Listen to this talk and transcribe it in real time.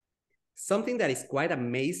something that is quite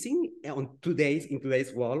amazing in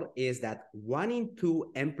today's world is that 1 in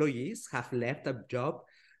 2 employees have left a job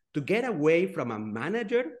to get away from a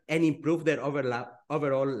manager and improve their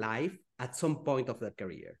overall life at some point of their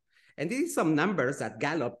career. And these are some numbers that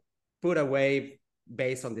Gallup put away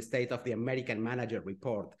based on the State of the American Manager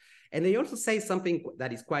report. And they also say something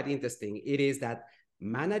that is quite interesting. It is that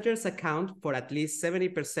managers account for at least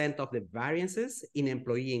 70% of the variances in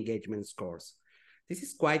employee engagement scores. This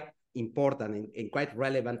is quite important and quite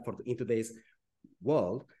relevant in today's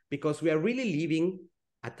world, because we are really living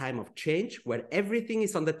a time of change where everything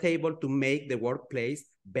is on the table to make the workplace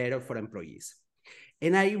better for employees.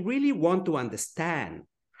 And I really want to understand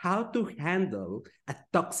how to handle a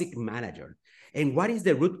toxic manager and what is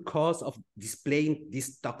the root cause of displaying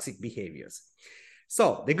these toxic behaviors.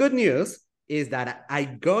 So the good news is that I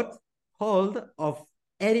got hold of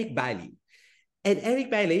Erik Bailey. And Erik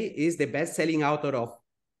Bailey is the best-selling author of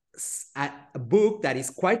a book that is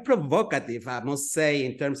quite provocative, I must say,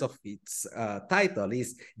 in terms of its title,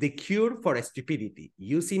 is The Cure for Stupidity,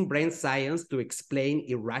 Using Brain Science to Explain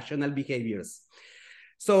Irrational Behaviors.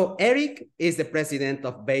 So Erik is the president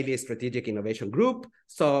of Bailey Strategic Innovation Group.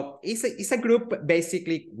 So it's a group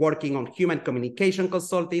basically working on human communication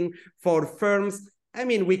consulting for firms. I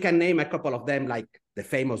mean, we can name a couple of them, like the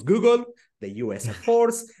famous Google, the US Air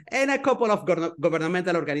Force, and a couple of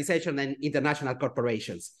governmental organizations and international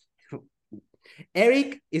corporations.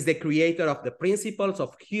 Erik is the creator of the Principles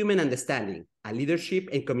of Human Understanding, a leadership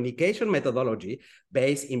and communication methodology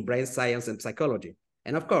based in brain science and psychology.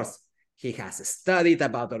 And of course, he has studied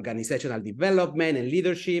about organizational development and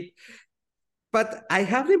leadership. But I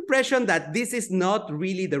have the impression that this is not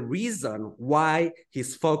really the reason why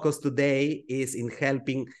his focus today is in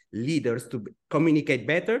helping leaders to communicate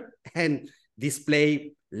better and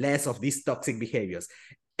display less of these toxic behaviors.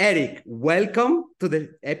 Erik, welcome to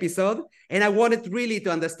the episode. And I wanted really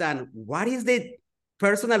to understand, what is the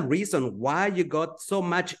personal reason why you got so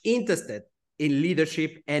much interested in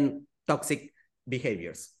leadership and toxic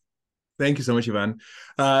behaviors? Thank you so much, Ivan.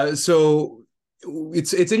 So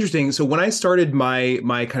it's interesting. So when I started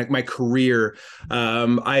my career,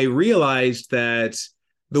 I realized that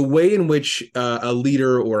the way in which a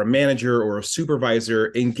leader or a manager or a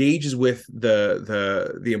supervisor engages with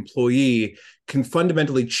the employee can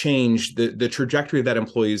fundamentally change the trajectory of that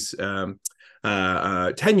employee's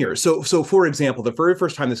tenure. So for example, the very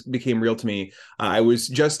first time this became real to me,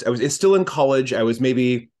 it's still in college. I was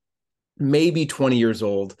maybe 20 years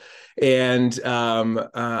old. And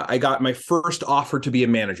I got my first offer to be a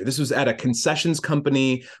manager. This was at a concessions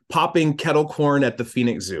company, popping kettle corn at the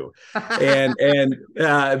Phoenix Zoo. And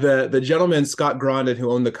the gentleman, Scott Grondin, who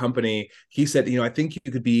owned the company, he said, I think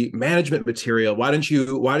you could be management material. Why don't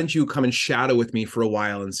you come and shadow with me for a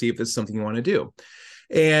while and see if this is something you want to do?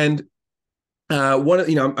 And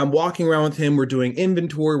I'm walking around with him. We're doing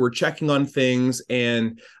inventory. We're checking on things.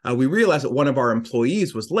 And we realized that one of our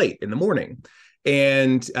employees was late in the morning.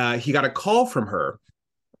 And he got a call from her.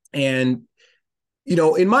 And,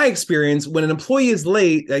 in my experience, when an employee is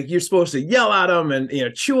late, like, you're supposed to yell at them and,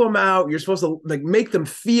 chew them out. You're supposed to make them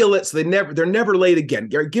feel it so they're never late again.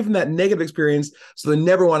 Give them that negative experience so they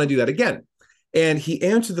never want to do that again. And he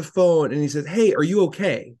answered the phone and he said, "Hey, are you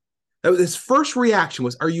okay?" His first reaction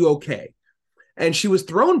was, "Are you okay?" And she was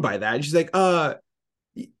thrown by that. And she's like,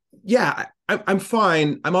 yeah, I'm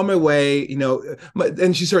fine. I'm on my way,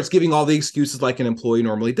 and she starts giving all the excuses like an employee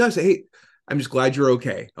normally does. Hey, I'm just glad you're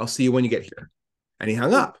okay. I'll see you when you get here. And he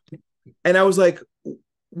hung up. And I was like,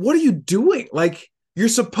 what are you doing? Like, you're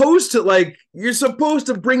supposed to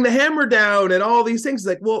bring the hammer down and all these things. It's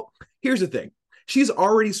like, well, here's the thing. She's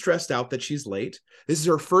already stressed out that she's late. This is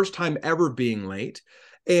her first time ever being late.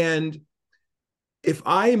 And if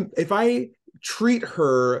I treat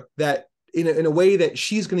her that in a way that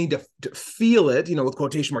she's going to need to feel it, with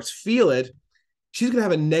quotation marks, feel it, she's going to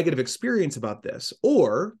have a negative experience about this.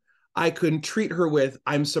 Or I can treat her with,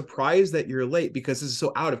 I'm surprised that you're late because this is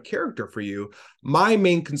so out of character for you. My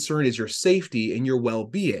main concern is your safety and your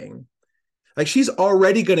well-being. Like, she's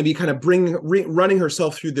already going to be kind of running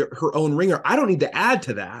herself through her own ringer. I don't need to add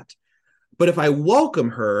to that. But if I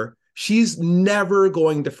welcome her, she's never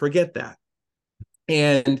going to forget that.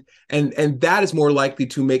 And that is more likely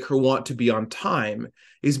to make her want to be on time,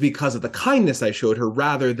 is because of the kindness I showed her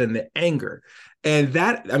rather than the anger. And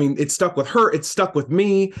that, it stuck with her, it stuck with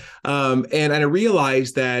me. And I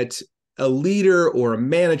realized that a leader or a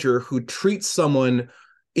manager who treats someone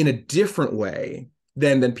in a different way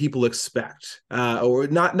than people expect, or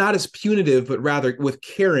not as punitive, but rather with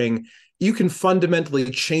caring, you can fundamentally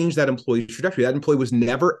change that employee's trajectory. That employee was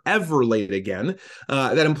never, ever late again.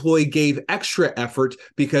 That employee gave extra effort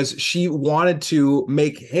because she wanted to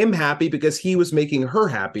make him happy because he was making her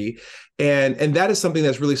happy. And that is something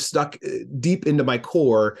that's really stuck deep into my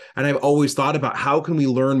core. And I've always thought about how can we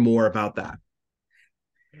learn more about that?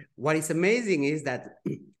 What is amazing is that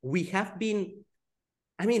we have been,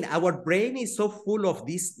 I mean, our brain is so full of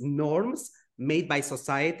these norms made by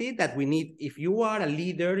society that we need, if you are a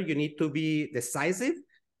leader, you need to be decisive,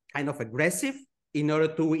 kind of aggressive in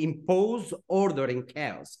order to impose order in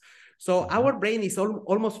chaos. So our brain is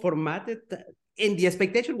almost formatted, and the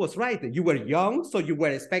expectation was right. You were young, so you were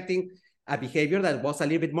expecting a behavior that was a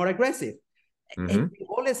little bit more aggressive. And we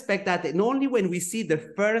all expect that, and only when we see the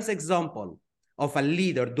first example of a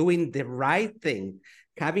leader doing the right thing,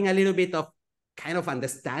 having a little bit of kind of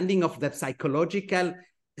understanding of the psychological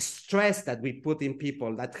stress that we put in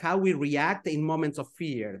people, that how we react in moments of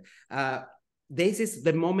fear. This is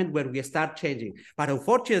the moment where we start changing. But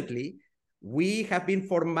unfortunately, we have been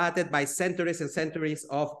formatted by centuries and centuries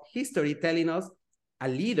of history telling us a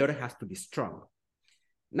leader has to be strong.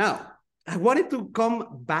 Now, I wanted to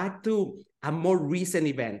come back to a more recent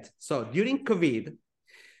event. So during COVID,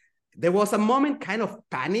 there was a moment kind of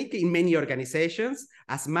panic in many organizations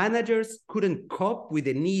as managers couldn't cope with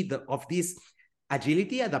the need of this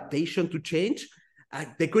agility, adaptation to change.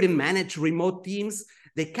 They couldn't manage remote teams.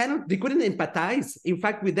 They couldn't empathize, in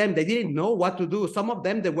fact, with them. They didn't know what to do. Some of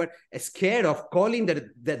them, they were scared of calling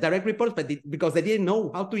the direct reports, but because they didn't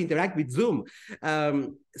know how to interact with Zoom.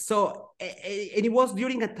 And it was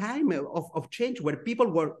during a time of change where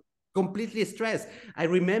people were completely stressed. I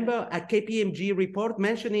remember a KPMG report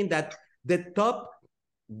mentioning that the top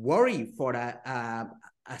worry for a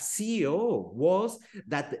CEO was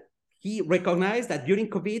that he recognized that during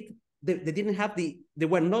COVID, they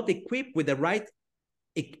were not equipped with the right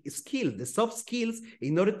skill, the soft skills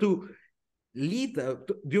in order to lead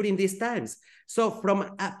during these times. So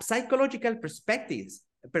from a psychological perspective,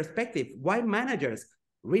 why managers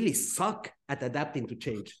really suck at adapting to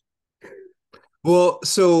change? Well,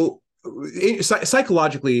 so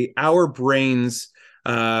psychologically, our brains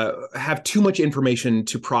have too much information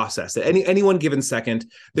to process at any one given second.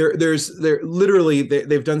 They've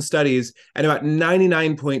done studies, and about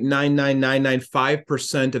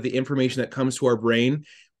 99.99995% of the information that comes to our brain,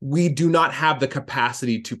 we do not have the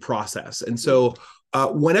capacity to process. And so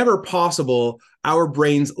whenever possible, our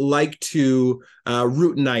brains like to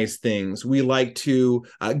routinize things. We like to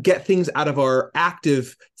get things out of our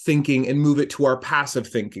active thinking and move it to our passive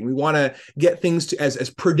thinking. We want to get things to as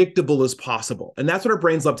predictable as possible. And that's what our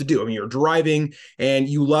brains love to do. I mean, you're driving and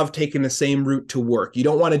you love taking the same route to work. You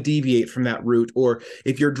don't want to deviate from that route. Or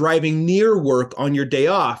if you're driving near work on your day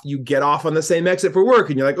off, you get off on the same exit for work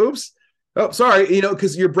and you're like, oops. Oh, sorry,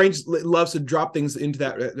 because your brain loves to drop things into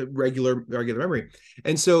that regular memory.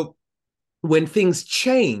 And so when things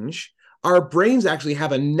change, our brains actually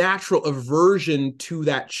have a natural aversion to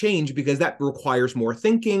that change because that requires more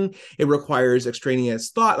thinking. It requires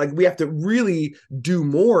extraneous thought. Like we have to really do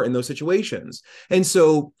more in those situations. And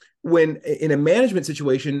so when in a management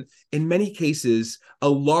situation, in many cases, a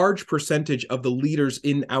large percentage of the leaders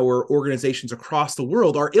in our organizations across the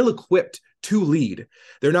world are ill-equipped to lead.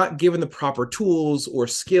 They're not given the proper tools or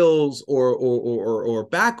skills or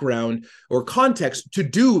background or context to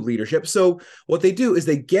do leadership. So what they do is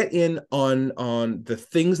they get in on the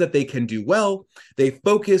things that they can do well. They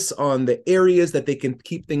focus on the areas that they can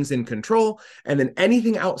keep things in control. And then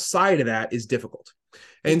anything outside of that is difficult.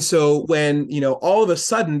 And so when, all of a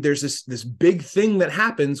sudden there's this big thing that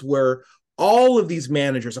happens where all of these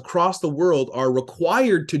managers across the world are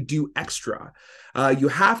required to do extra. You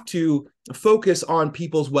have to focus on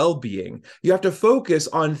people's well-being. You have to focus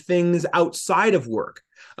on things outside of work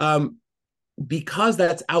because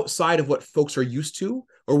that's outside of what folks are used to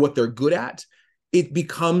or what they're good at. It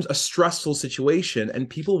becomes a stressful situation and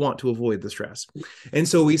people want to avoid the stress. And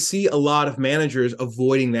so we see a lot of managers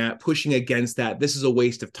avoiding that, pushing against that. This is a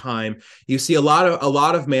waste of time. You see a lot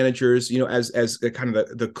of managers, as kind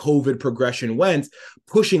of the COVID progression went,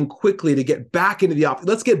 pushing quickly to get back into the office.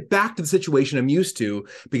 Let's get back to the situation I'm used to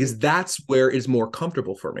because that's where it's more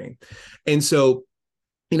comfortable for me. And so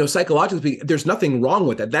psychologically, there's nothing wrong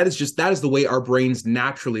with that. That is the way our brains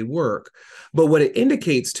naturally work. But what it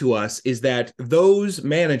indicates to us is that those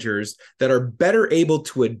managers that are better able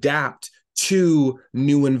to adapt to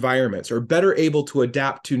new environments or better able to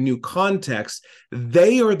adapt to new contexts,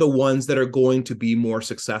 they are the ones that are going to be more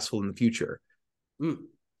successful in the future.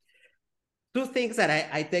 Two things that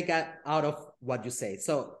I take out of what you say.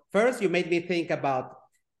 So first, you made me think about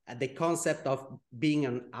the concept of being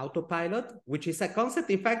an autopilot, which is a concept,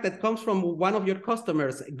 in fact, that comes from one of your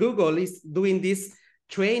customers. Google is doing this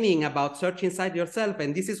training about search inside yourself.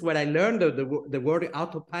 And this is where I learned the word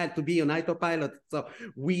autopilot, to be on autopilot. So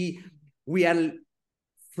we are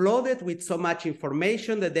flooded with so much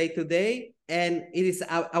information the day to day, and it is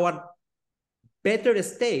our better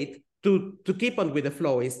state to keep on with the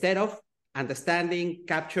flow instead of understanding,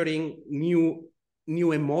 capturing new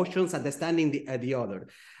emotions, understanding the other.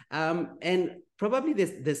 And probably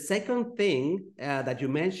the second thing that you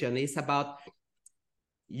mentioned is about,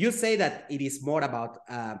 you say that it is more about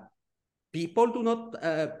people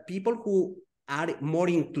who are more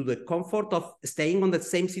into the comfort of staying on the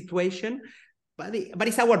same situation, but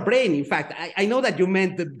it's our brain. In fact, I know that you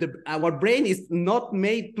meant our brain is not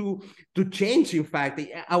made to change. In fact,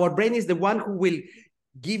 our brain is the one who will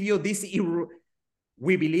give you this.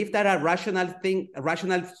 We believe there are rational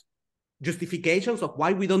justifications of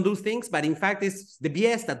why we don't do things, but in fact, it's the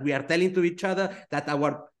BS that we are telling to each other that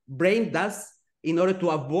our brain does in order to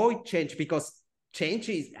avoid change, because change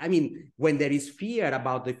is, I mean, when there is fear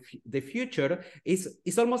about the future,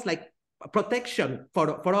 it's almost like protection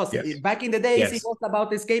for us. Yes. Back in the days, yes, it was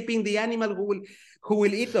about escaping the animal who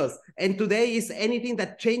will eat us. And today is anything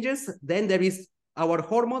that changes, then there is our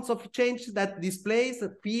hormones of change that displays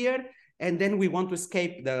fear, and then we want to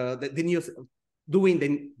escape the news,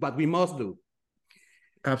 doing what we must do.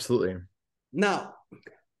 Absolutely. Now,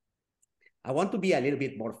 I want to be a little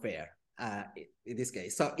bit more fair in this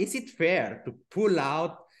case. So is it fair to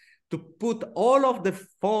put all of the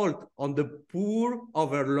fault on the poor,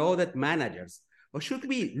 overloaded managers? Or should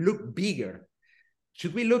we look bigger?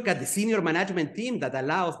 Should we look at the senior management team that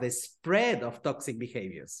allows the spread of toxic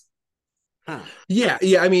behaviors? Yeah.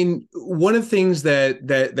 I mean, one of the things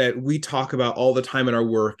that we talk about all the time in our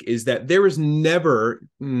work is that there is never,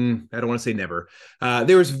 I don't want to say never,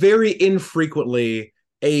 there is very infrequently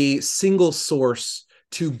a single source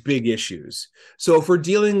to big issues. So if we're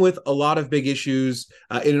dealing with a lot of big issues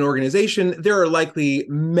in an organization, there are likely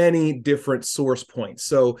many different source points.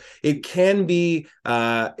 So it can be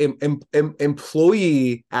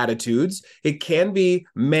employee attitudes, it can be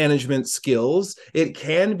management skills, it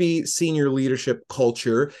can be senior leadership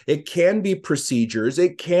culture, it can be procedures,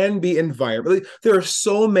 it can be environment. There are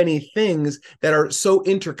so many things that are so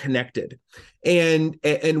interconnected. And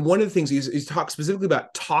one of the things is talk specifically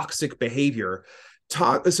about toxic behavior.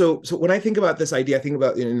 So when I think about this idea, I think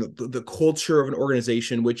about the culture of an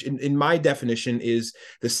organization, which in my definition is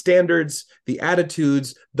the standards, the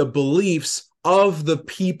attitudes, the beliefs of the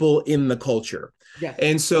people in the culture. Yeah.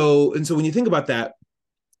 And so when you think about that,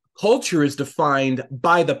 culture is defined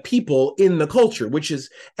by the people in the culture, which is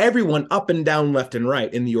everyone up and down, left and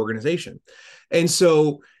right in the organization. And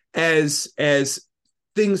so as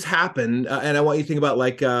things happen, and I want you to think about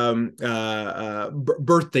like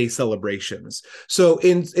birthday celebrations. So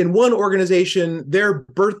in one organization, their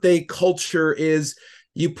birthday culture is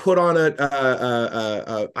you put on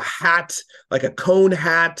a hat, like a cone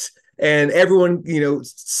hat, and everyone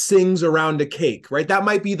sings around a cake, right? That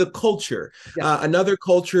might be the culture. Yeah. Another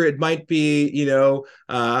culture, it might be you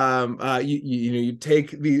take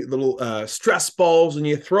the little stress balls and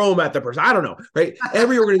you throw them at the person. I don't know, right?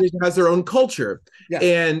 Every organization has their own culture. Yeah.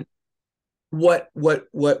 And what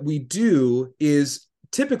we do is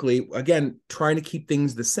typically, again, trying to keep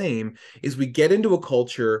things the same, is we get into a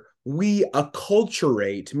culture, we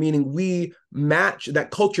acculturate, meaning we match, that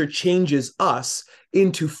culture changes us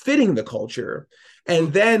into fitting the culture.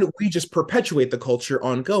 And then we just perpetuate the culture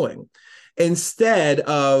ongoing. Instead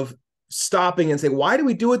of stopping and saying, why do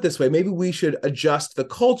we do it this way? Maybe we should adjust the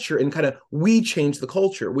culture and kind of we change the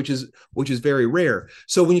culture, which is very rare.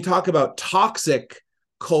 So when you talk about toxic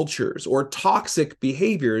cultures or toxic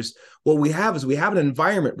behaviors, what we have is we have an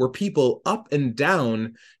environment where people up and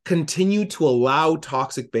down continue to allow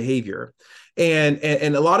toxic behavior. And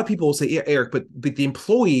a lot of people will say, yeah, Eric, but the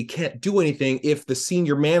employee can't do anything if the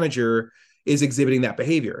senior manager is exhibiting that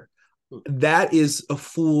behavior. That is a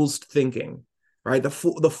fool's thinking, right? The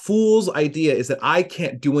fool's idea is that I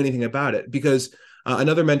can't do anything about it, because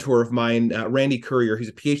another mentor of mine, Randy Currier, he's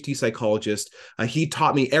a PhD psychologist. He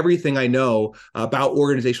taught me everything I know about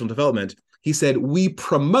organizational development. He said, we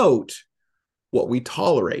promote what we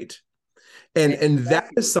tolerate. And that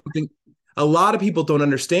is something a lot of people don't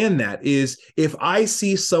understand. That is, if I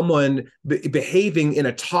see someone behaving in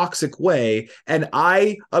a toxic way and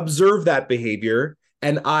I observe that behavior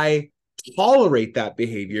and I tolerate that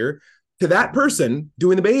behavior, to that person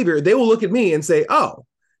doing the behavior, they will look at me and say, oh,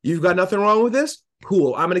 you've got nothing wrong with this?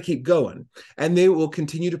 cool, I'm going to keep going. And they will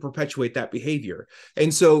continue to perpetuate that behavior.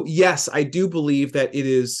 And so, yes, I do believe that it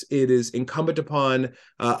is incumbent upon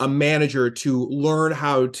a manager to learn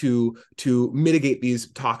how to mitigate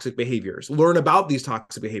these toxic behaviors, learn about these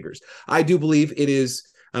toxic behaviors. I do believe it is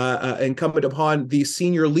incumbent upon the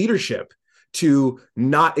senior leadership to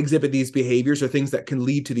not exhibit these behaviors or things that can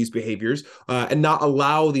lead to these behaviors, and not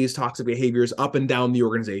allow these toxic behaviors up and down the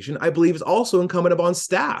organization. I believe it's also incumbent upon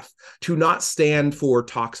staff to not stand for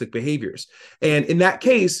toxic behaviors. And in that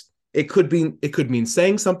case, it could mean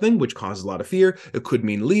saying something, which causes a lot of fear. It could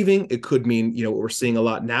mean leaving. It could mean, what we're seeing a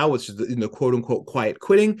lot now, which is the quote unquote quiet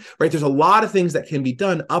quitting, right? There's a lot of things that can be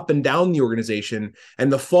done up and down the organization,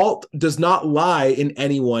 and the fault does not lie in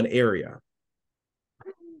any one area.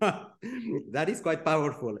 That is quite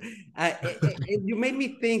powerful. You made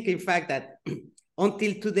me think, in fact, that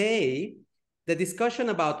until today, the discussion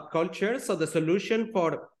about culture, so the solution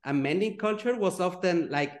for amending culture was often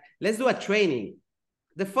like, let's do a training.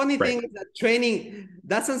 The funny thing is that training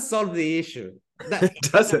doesn't solve the issue.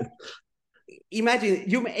 It doesn't. Imagine,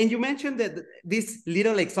 you mentioned that these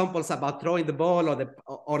little examples about throwing the ball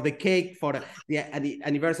or the cake for the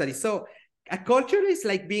anniversary. So a culture is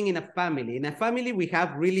like being in a family. In a family, we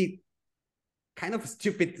have really kind of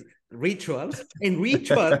stupid rituals, and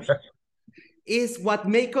rituals is what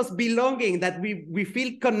make us belonging, that we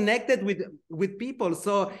feel connected with people.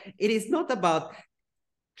 So it is not about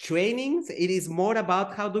trainings. It is more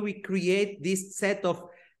about how do we create this set of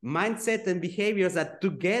mindset and behaviors that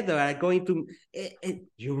together are going to, and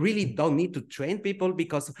you really don't need to train people,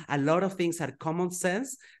 because a lot of things are common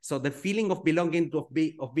sense. So the feeling of belonging,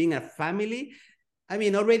 of being a family, I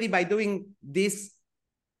mean, already by doing these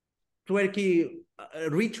twerky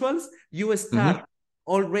rituals, you start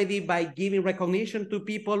already by giving recognition to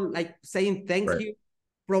people, like saying thank you,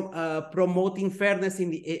 promoting fairness in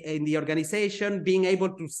the organization, being able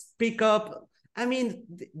to speak up. I mean,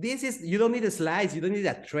 this is, you don't need a slides, you don't need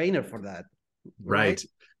a trainer for that. Right.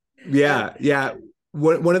 Yeah.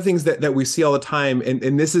 One of the things that we see all the time,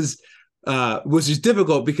 and this is, which is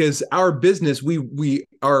difficult because our business, we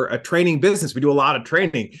are a training business. We do a lot of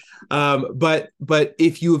training. But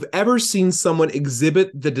if you've ever seen someone exhibit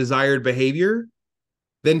the desired behavior,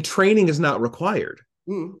 then training is not required.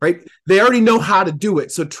 Right? They already know how to do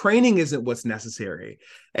it. So training isn't what's necessary.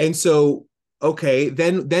 And so, okay,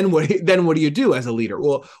 then what do you do as a leader?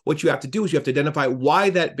 Well, what you have to do is you have to identify why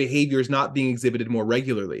that behavior is not being exhibited more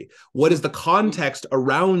regularly. What is the context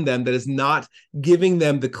around them that is not giving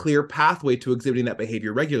them the clear pathway to exhibiting that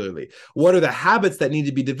behavior regularly? What are the habits that need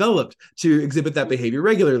to be developed to exhibit that behavior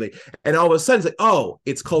regularly? And all of a sudden it's like, oh,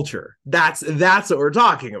 it's culture. That's what we're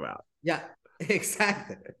talking about. Yeah,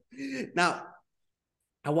 exactly. Now,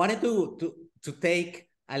 I wanted to take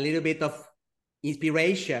a little bit of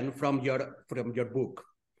inspiration from your book.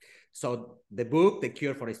 So the book, The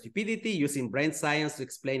Cure for Stupidity, Using Brain Science to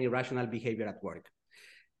Explain Irrational Behavior at Work.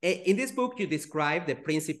 In this book, you describe the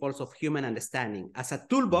principles of human understanding as a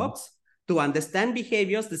toolbox to understand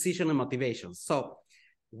behaviors, decisions, and motivations. So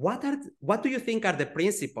what do you think are the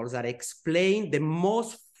principles that explain the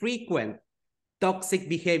most frequent toxic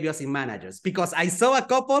behaviors in managers? Because I saw a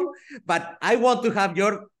couple, but I want to have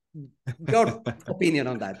your opinion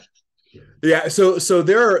on that. Yeah, so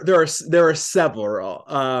there are several.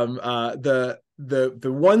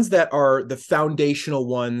 The ones that are the foundational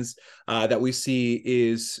ones that we see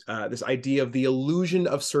is this idea of the illusion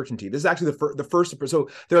of certainty. This is actually the first. So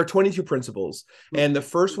there are 22 principles, and the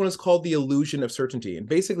first one is called the illusion of certainty. And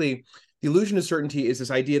basically, the illusion of certainty is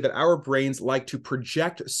this idea that our brains like to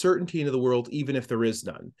project certainty into the world, even if there is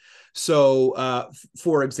none. So,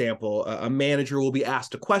 for example, a manager will be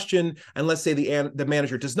asked a question, and let's say the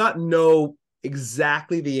manager does not know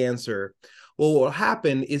exactly the answer. Well, what will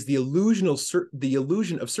happen is the illusion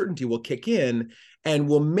of certainty will kick in and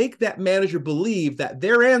will make that manager believe that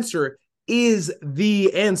their answer is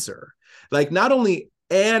the answer. Like, not only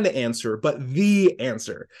an answer, but the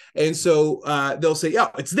answer. And so they'll say, yeah,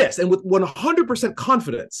 it's this. And with 100%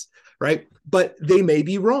 confidence, right? But they may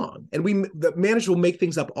be wrong. And the manager will make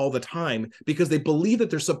things up all the time because they believe that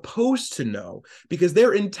they're supposed to know, because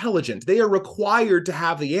they're intelligent. They are required to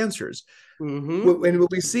have the answers. Mm-hmm. And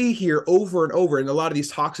what we see here over and over, and a lot of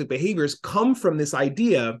these toxic behaviors come from this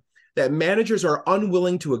idea that managers are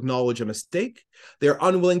unwilling to acknowledge a mistake. They're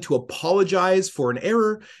unwilling to apologize for an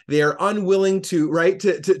error. They are unwilling to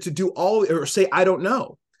do all, or say, I don't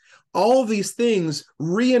know. All of these things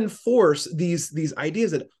reinforce these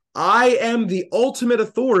ideas that I am the ultimate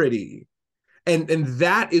authority. And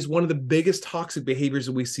that is one of the biggest toxic behaviors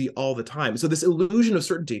that we see all the time. So this illusion of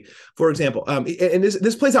certainty, for example, and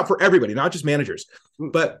this plays out for everybody, not just managers,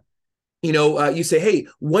 but you say, hey,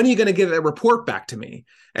 when are you going to get that report back to me?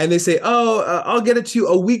 And they say, oh, I'll get it to you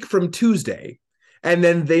a week from Tuesday. And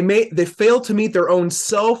then they fail to meet their own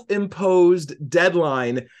self-imposed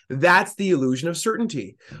deadline. That's the illusion of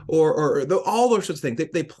certainty, or all those sorts of things.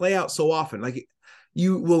 They play out so often. Like,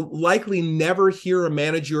 you will likely never hear a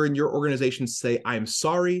manager in your organization say, I'm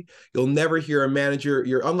sorry. You'll never hear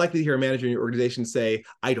you're unlikely to hear a manager in your organization say,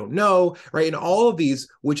 I don't know, right? And all of these,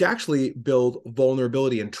 which actually build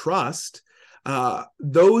vulnerability and trust,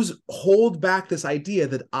 those hold back this idea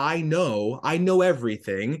that I know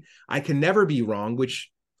everything. I can never be wrong, which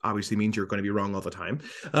obviously means you're going to be wrong all the time.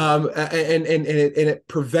 And it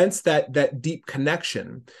prevents that deep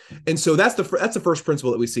connection. And so that's the first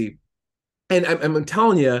principle that we see. And I'm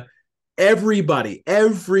telling you, everybody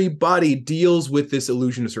deals with this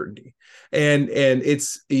illusion of certainty. And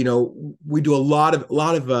it's, we do a lot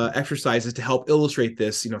of exercises to help illustrate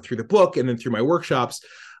this, through the book and then through my workshops.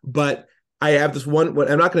 But I have this one,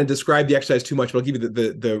 I'm not going to describe the exercise too much, but I'll give you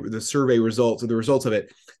the survey results, or the results of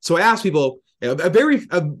it. So I asked people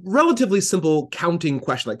a relatively simple counting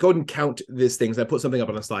question, like go ahead and count these things. I put something up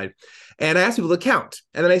on the slide, and I ask people to count.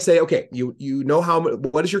 And then I say, okay, you know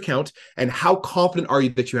what is your count, and how confident are you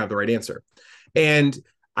that you have the right answer? And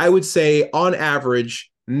I would say on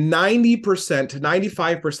average, 90% to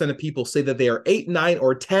 95% of people say that they are 8, 9,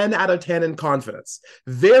 or 10 out of 10 in confidence,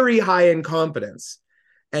 very high in confidence.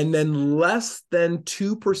 And then less than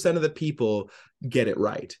 2% of the people get it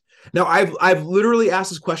right. Now, I've literally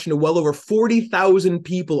asked this question to well over 40,000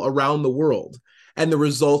 people around the world, and the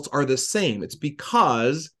results are the same. It's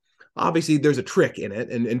because obviously there's a trick in it,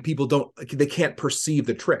 and people can't perceive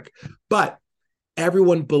the trick, but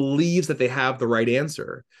everyone believes that they have the right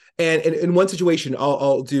answer. And in one situation,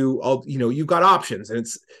 you've got options, and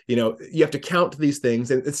it's, you have to count these things,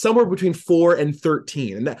 and it's somewhere between 4 and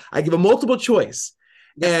 13. And I give a multiple choice.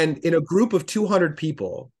 And in a group of 200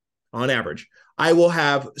 people, on average, I will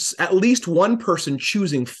have at least one person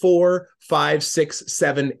choosing 4, 5, 6,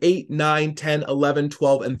 7, 8, 9, 10, 11,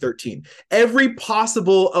 12, and 13. Every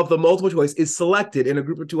possible of the multiple choice is selected in a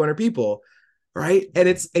group of 200 people, right?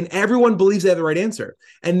 And everyone believes they have the right answer.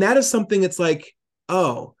 And that is something, it's like,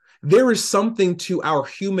 oh, there is something to our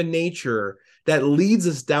human nature that leads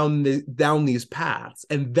us down these paths.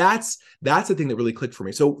 And that's the thing that really clicked for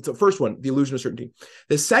me. So the first one, the illusion of certainty.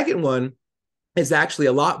 The second one is actually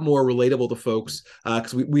a lot more relatable to folks,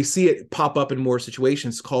 because we see it pop up in more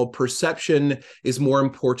situations, called perception is more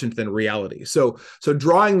important than reality. So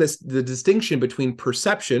drawing the distinction between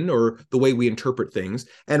perception, or the way we interpret things,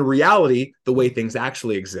 and reality, the way things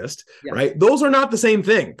actually exist, right? Those are not the same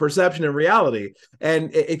thing, perception and reality.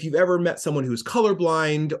 And if you've ever met someone who's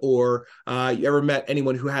colorblind, or you ever met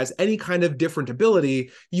anyone who has any kind of different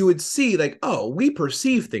ability, you would see like, oh, we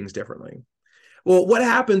perceive things differently. Well, what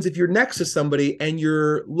happens if you're next to somebody and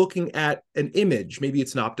you're looking at an image? Maybe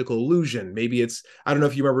it's an optical illusion. Maybe it's, I don't know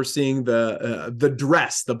if you remember seeing the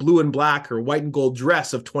dress, the blue and black or white and gold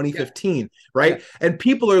dress of 2015, right? Yeah. And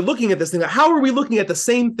people are looking at this thing. How are we looking at the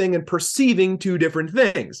same thing and perceiving two different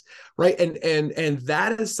things, right? And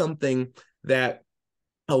that is something that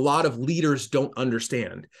a lot of leaders don't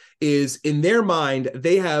understand. Is in their mind,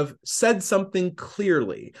 they have said something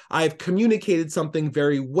clearly. I've communicated something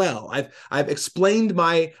very well. I've explained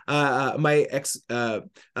my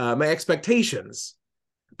expectations,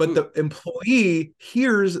 but the employee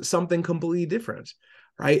hears something completely different,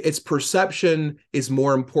 right? Its perception is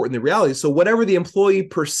more important than reality. So whatever the employee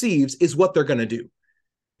perceives is what they're going to do.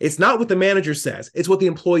 It's not what the manager says. It's what the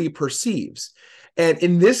employee perceives. And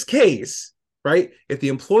in this case, right, if the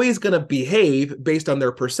employee is going to behave based on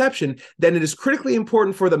their perception, then it is critically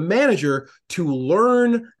important for the manager to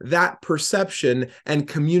learn that perception and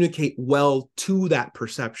communicate well to that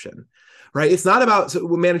perception, right? It's not about, so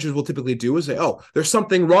what managers will typically do is say, oh, there's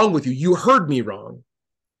something wrong with you. You heard me wrong.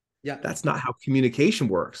 Yeah, that's not how communication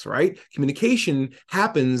works, right? Communication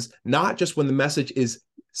happens not just when the message is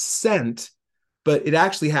sent, but it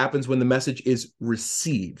actually happens when the message is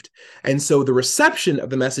received. And so the reception of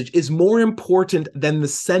the message is more important than the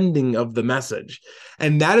sending of the message.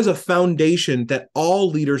 And that is a foundation that all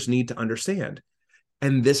leaders need to understand.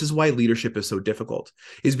 And this is why leadership is so difficult,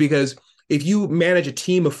 is because if you manage a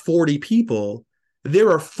team of 40 people, there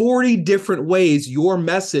are 40 different ways your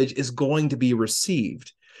message is going to be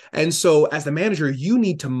received. And so as the manager, you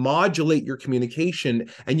need to modulate your communication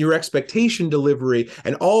and your expectation delivery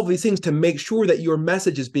and all of these things to make sure that your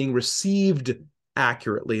message is being received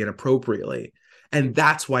accurately and appropriately. And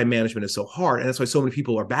that's why management is so hard. And that's why so many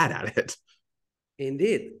people are bad at it.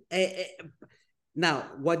 Indeed. Now,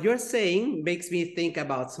 what you're saying makes me think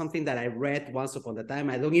about something that I read once upon a time.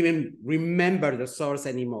 I don't even remember the source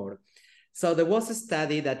anymore. So there was a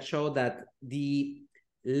study that showed that the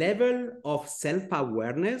level of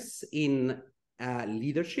self-awareness in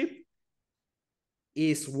leadership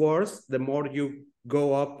is worse the more you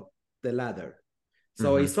go up the ladder.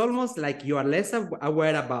 So it's almost like you are less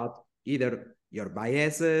aware about either your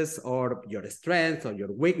biases or your strengths or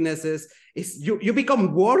your weaknesses. It's you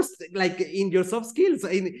become worse, like in your soft skills,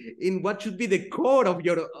 in what should be the core of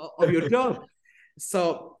your job.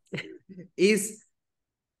 So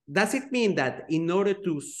does it mean that in order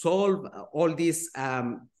to solve all these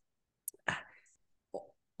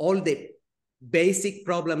all the basic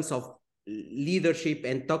problems of leadership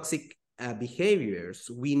and toxic behaviors,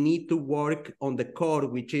 we need to work on the core,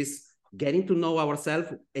 which is getting to know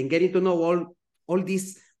ourselves and getting to know all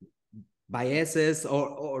these biases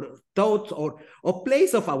or thoughts or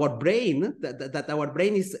place of our brain that our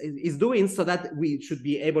brain is doing, so that we should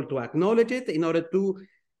be able to acknowledge it in order to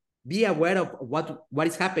be aware of what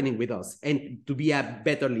is happening with us and to be a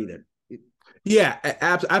better leader. Yeah,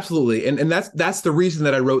 absolutely. And that's the reason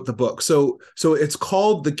that I wrote the book. So it's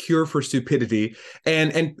called The Cure for Stupidity.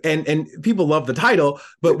 And people love the title,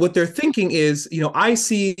 but what they're thinking is, I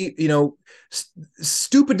see,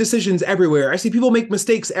 stupid decisions everywhere. I see people make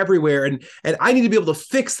mistakes everywhere, and I need to be able to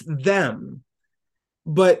fix them.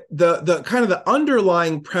 But the kind of the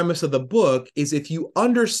underlying premise of the book is, if you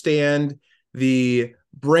understand the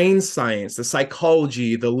brain science, the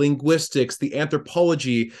psychology, the linguistics, the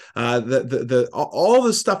anthropology, all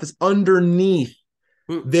the stuff is underneath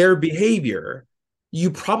their behavior,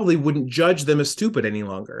 you probably wouldn't judge them as stupid any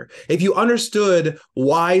longer. If you understood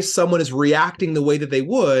why someone is reacting the way that they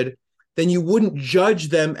would, then you wouldn't judge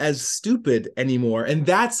them as stupid anymore. And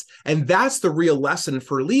that's the real lesson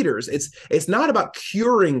for leaders. It's not about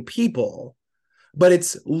curing people, but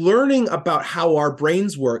it's learning about how our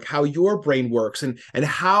brains work, how your brain works, and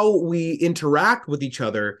how we interact with each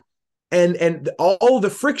other, and all the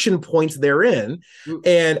friction points therein,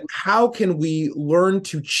 and how can we learn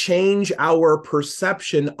to change our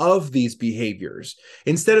perception of these behaviors.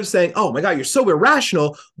 Instead of saying, oh my God, you're so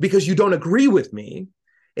irrational because you don't agree with me,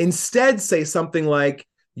 instead say something like,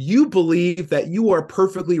 you believe that you are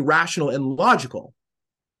perfectly rational and logical.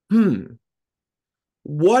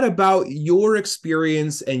 What about your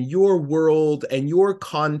experience and your world and your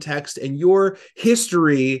context and your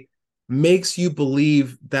history makes you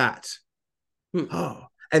believe that? Oh,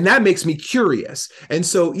 and that makes me curious. And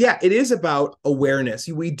so, yeah, it is about awareness.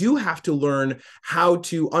 We do have to learn how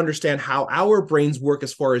to understand how our brains work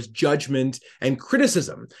as far as judgment and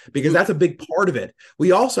criticism, because that's a big part of it.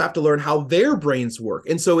 We also have to learn how their brains work.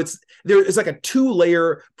 And so it's like a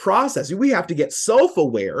 2-layer process. We have to get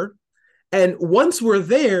self-aware. And once we're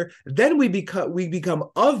there, then we become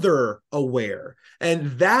other aware.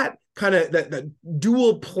 And that kind of that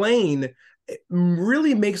dual plane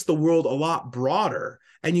really makes the world a lot broader.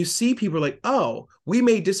 And you see people like, oh, we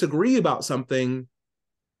may disagree about something,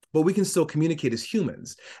 but we can still communicate as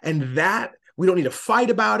humans. And that we don't need to fight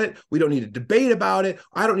about it. We don't need to debate about it.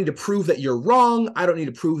 I don't need to prove that you're wrong. I don't need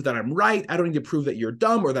to prove that I'm right. I don't need to prove that you're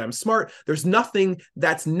dumb or that I'm smart. There's nothing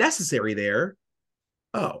that's necessary there.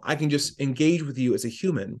 Oh, I can just engage with you as a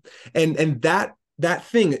human. And that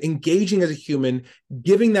thing, engaging as a human,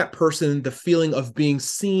 giving that person the feeling of being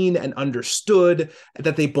seen and understood,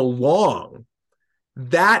 that they belong,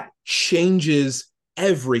 that changes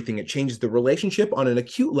everything. It changes the relationship on an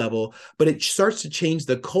acute level, but it starts to change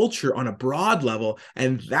the culture on a broad level.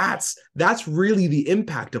 And that's really the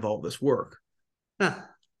impact of all this work. Now,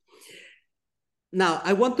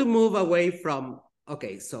 I want to move away from,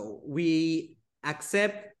 okay, so we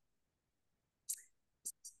accept.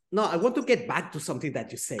 No, I want to get back to something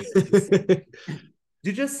that you say.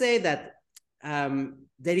 You just say that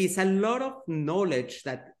there is a lot of knowledge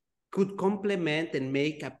that could complement and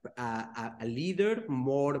make a leader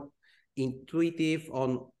more intuitive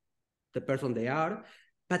on the person they are.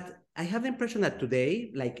 But I have the impression that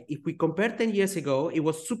today, like if we compare 10 years ago, it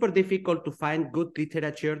was super difficult to find good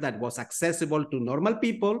literature that was accessible to normal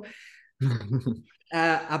people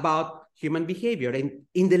about human behavior. And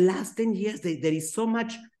in the last 10 years, there is so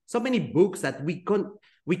many books that we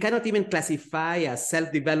cannot even classify as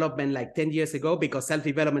self-development like 10 years ago, because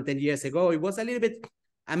self-development 10 years ago, it was a little bit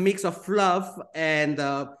a mix of fluff and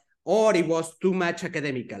or it was too much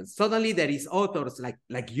academical. Suddenly there is authors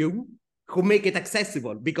like you who make it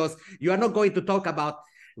accessible, because you are not going to talk about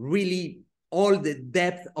really all the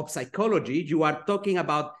depth of psychology. You are talking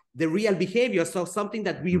about the real behavior. So something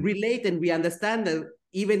that we relate and we understand,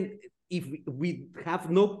 even if we have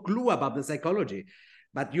no clue about the psychology,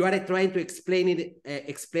 but you are trying to explain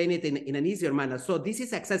it in an easier manner. So this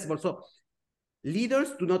is accessible. So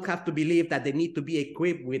leaders do not have to believe that they need to be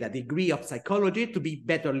equipped with a degree of psychology to be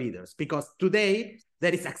better leaders, because today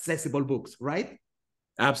there is accessible books, right?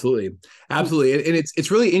 Absolutely, absolutely, and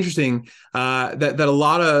it's really interesting that a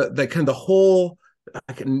lot of that kind of the whole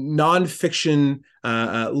nonfiction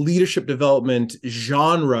leadership development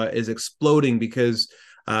genre is exploding because,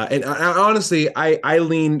 and honestly, I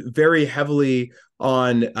lean very heavily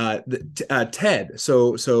on TED,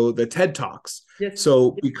 so the TED Talks. Yes.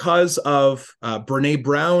 So because of Brene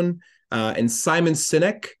Brown and Simon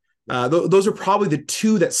Sinek. Those are probably the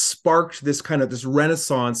two that sparked this kind of this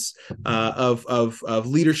renaissance of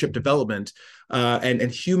leadership development and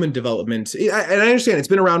human development. And I understand it's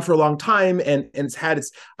been around for a long time, and it's had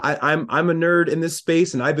its. I'm a nerd in this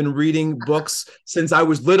space, and I've been reading books since I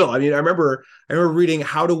was little. I mean, I remember reading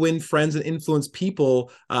How to Win Friends and Influence People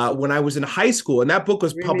when I was in high school, and that book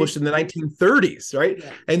was published in the 1930s, right?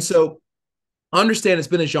 Yeah. And so, understand it's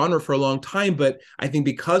been a genre for a long time, but I think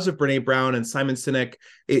because of Brene Brown and Simon Sinek,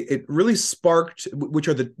 it really sparked, which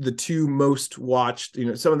are the two most watched,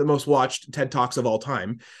 some of the most watched TED Talks of all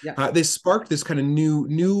time. Yeah. They sparked this kind of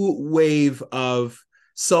new wave of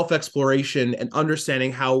self-exploration and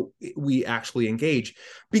understanding how we actually engage.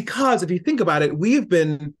 Because if you think about it, we have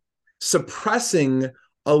been suppressing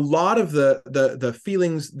a lot of the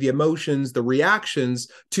feelings, the emotions, the reactions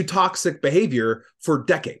to toxic behavior for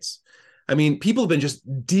decades. I mean, people have been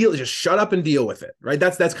just shut up and deal with it, right?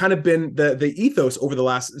 That's kind of been the ethos over the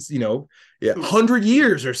last 100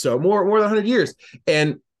 years or so, more than 100 years,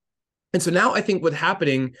 and so now I think what's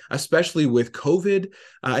happening, especially with COVID,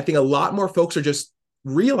 I think a lot more folks are just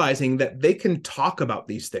realizing that they can talk about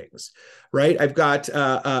these things, right? I've got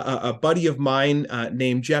a buddy of mine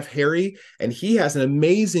named Jeff Harry, and he has an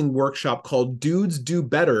amazing workshop called Dudes Do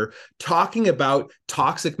Better, talking about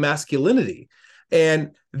toxic masculinity.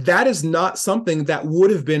 And that is not something that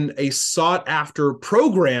would have been a sought after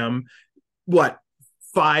program,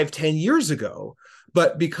 5-10 years ago.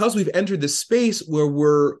 But because we've entered this space where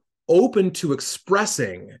we're open to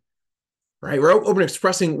expressing, right? We're open to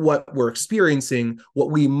expressing what we're experiencing,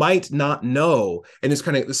 what we might not know. And this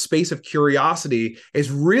kind of the space of curiosity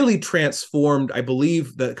is really transformed, I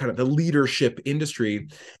believe, the kind of the leadership industry.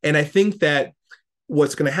 And I think that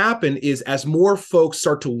what's going to happen is as more folks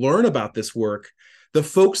start to learn about this work, the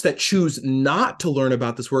folks that choose not to learn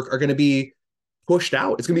about this work are going to be pushed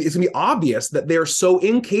out. It's going to be obvious that they're so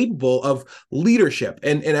incapable of leadership.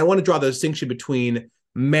 And I want to draw the distinction between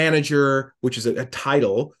manager, which is a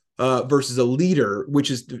title, versus a leader,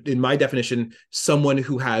 which is, in my definition, someone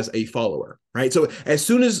who has a follower, right? So as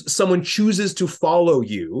soon as someone chooses to follow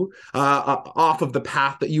you off of the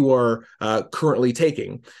path that you are currently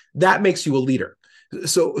taking, that makes you a leader.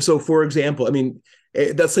 So for example, I mean,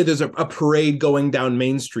 let's say there's a parade going down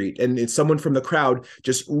Main Street, and it's someone from the crowd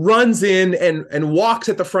just runs in and walks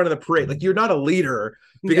at the front of the parade. Like, you're not a leader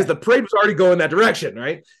because the parade was already going that direction,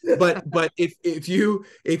 right? But if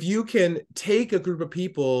you can take a group of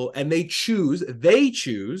people and they choose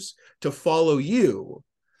to follow you,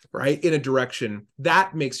 right, in a direction,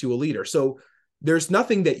 that makes you a leader. So there's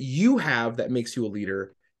nothing that you have that makes you a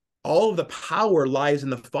leader. All of the power lies in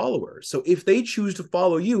the followers. So if they choose to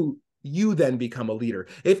follow you, you then become a leader.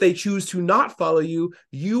 If they choose to not follow you,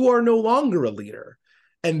 you are no longer a leader.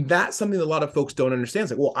 And that's something that a lot of folks don't understand.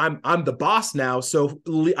 It's like, well, I'm the boss now, so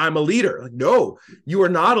I'm a leader. Like, no, you are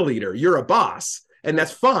not a leader. You're a boss. And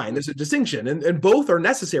that's fine. There's a distinction. And both are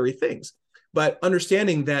necessary things. But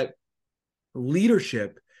understanding that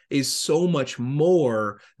leadership is so much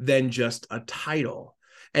more than just a title.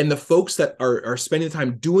 And the folks that are spending the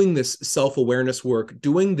time doing this self-awareness work,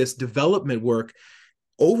 doing this development work,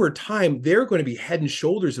 over time, they're going to be head and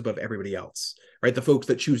shoulders above everybody else, right? The folks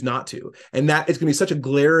that choose not to. And that is going to be such a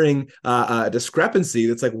glaring discrepancy.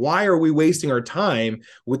 That's like, why are we wasting our time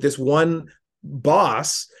with this one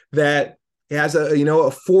boss that has a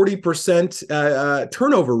 40%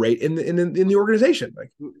 turnover rate in the organization?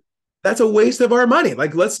 Like, that's a waste of our money.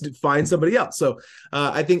 Like, let's find somebody else. So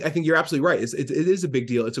I think you're absolutely right. It is a big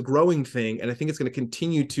deal. It's a growing thing, and I think it's going to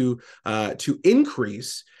continue to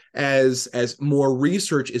increase as more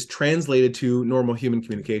research is translated to normal human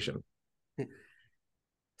communication.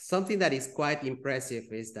 Something that is quite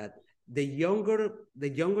impressive is that the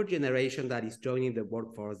younger generation that is joining the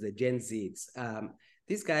workforce, the Gen Zs,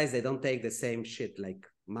 these guys, they don't take the same shit like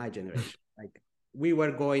my generation. Like, we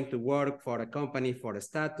were going to work for a company for a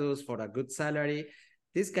status, for a good salary.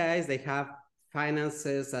 These guys, they have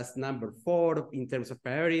finances as number 4 in terms of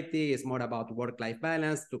priority. It's more about work-life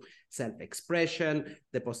balance, to self-expression,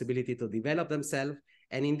 the possibility to develop themselves.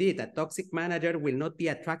 And indeed, a toxic manager will not be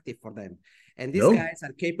attractive for them. And these No. guys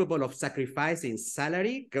are capable of sacrificing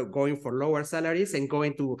salary, going for lower salaries and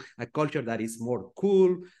going to a culture that is more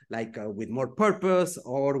cool, like with more purpose,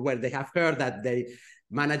 or where they have heard that the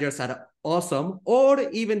managers are awesome, or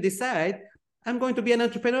even decide, I'm going to be an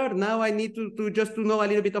entrepreneur. Now I need to just to know a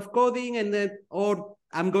little bit of coding, and then, or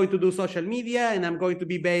I'm going to do social media, and I'm going to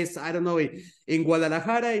be based, I don't know, in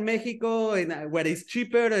Guadalajara, in Mexico, and where it's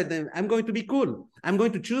cheaper, and then I'm going to be cool. I'm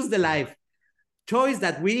going to choose the life choice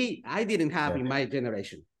that I didn't have in my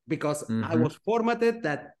generation, because I was formatted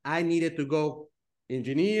that I needed to go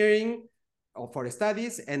engineering or for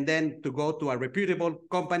studies, and then to go to a reputable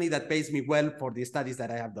company that pays me well for the studies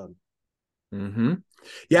that I have done.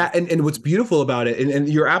 Yeah, and what's beautiful about it, and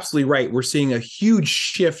you're absolutely right, we're seeing a huge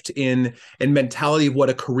shift in mentality of what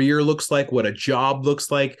a career looks like, what a job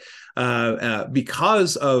looks like,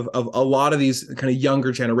 because of a lot of these kind of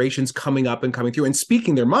younger generations coming up and coming through and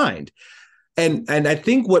speaking their mind. And I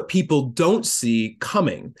think what people don't see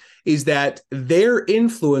coming is that their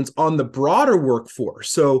influence on the broader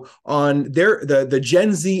workforce, so on the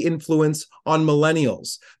Gen Z influence on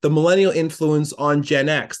millennials, the millennial influence on Gen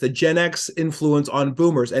X, the Gen X influence on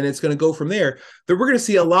boomers, and it's going to go from there. That we're going to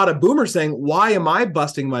see a lot of boomers saying, "Why am I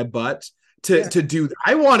busting my butt to do that?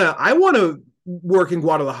 I want to work in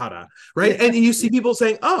Guadalajara," right? And you see people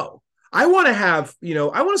saying, "Oh, I want to have,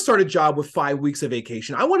 I want to start a job with 5 weeks of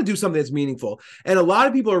vacation. I want to do something that's meaningful." And a lot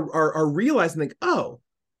of people are realizing, like, oh,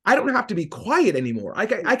 I don't have to be quiet anymore.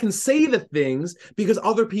 I can say the things because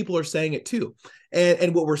other people are saying it too.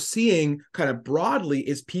 And what we're seeing kind of broadly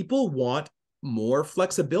is people want more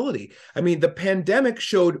flexibility. I mean, the pandemic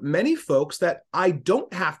showed many folks that I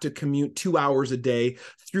don't have to commute 2 hours a day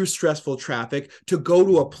through stressful traffic to go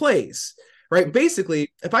to a place, right?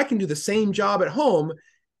 Basically, if I can do the same job at home,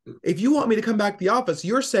 if you want me to come back to the office,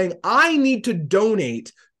 you're saying I need to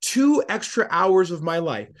donate 2 extra hours of my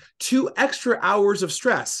life, 2 extra hours of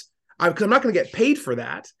stress. Because I'm not going to get paid for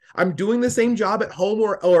that. I'm doing the same job at home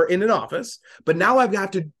or in an office, but now I've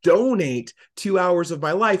got to donate 2 hours of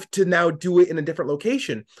my life to now do it in a different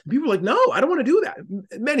location. People are like, no, I don't want to do that.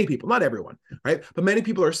 Many people, not everyone, right? But many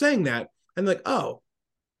people are saying that. And like, oh,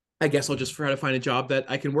 I guess I'll just try to find a job that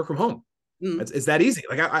I can work from home. It's that easy.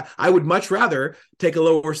 Like I would much rather take a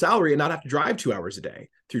lower salary and not have to drive 2 hours a day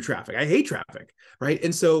through traffic. I hate traffic, right?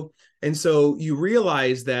 And so you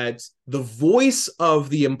realize that the voice of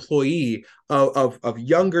the employee of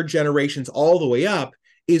younger generations all the way up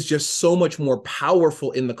is just so much more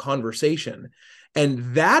powerful in the conversation.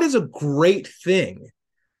 And that is a great thing.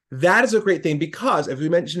 That is a great thing because, as we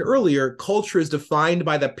mentioned earlier, culture is defined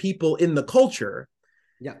by the people in the culture.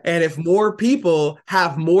 Yeah. And if more people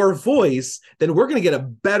have more voice, then we're going to get a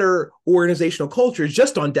better organizational culture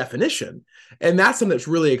just on definition. And that's something that's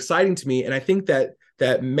really exciting to me. And I think that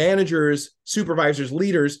managers, supervisors,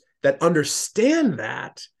 leaders that understand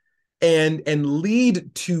that and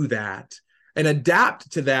lead to that and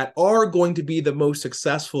adapt to that are going to be the most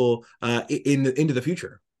successful into the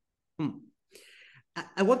future.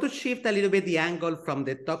 I want to shift a little bit the angle from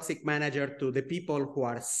the toxic manager to the people who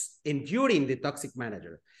are enduring the toxic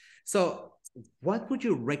manager. So what would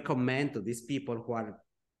you recommend to these people who are,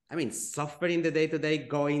 suffering the day-to-day,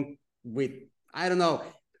 going with, I don't know,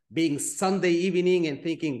 being Sunday evening and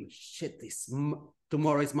thinking, shit,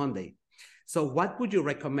 tomorrow is Monday. So what would you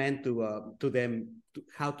recommend to them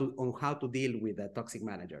how to deal with a toxic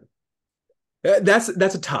manager? That's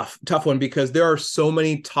a tough one because there are so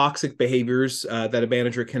many toxic behaviors that a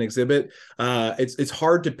manager can exhibit. It's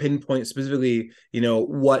hard to pinpoint specifically,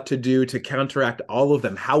 what to do to counteract all of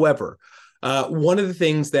them. However, one of the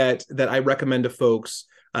things that I recommend to folks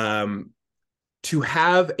to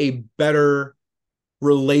have a better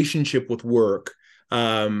relationship with work,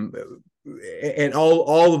 and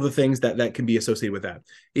all of the things that can be associated with that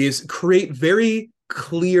is create very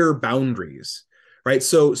clear boundaries. Right.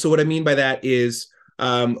 So what I mean by that is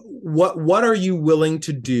what are you willing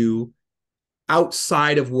to do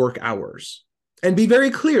outside of work hours? And be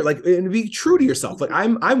very clear, and be true to yourself. Like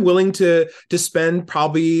I'm willing to spend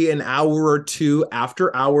probably an hour or two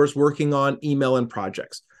after hours working on email and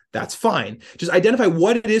projects. That's fine. Just identify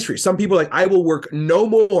what it is for you. Some people are like, I will work no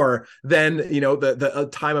more than the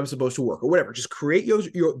time I'm supposed to work or whatever. Just create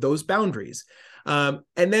those boundaries, and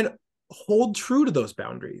then hold true to those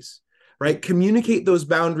boundaries. Right? Communicate those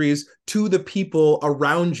boundaries to the people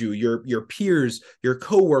around you, your peers, your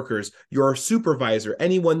coworkers, your supervisor,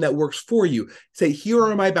 anyone that works for you. Say, here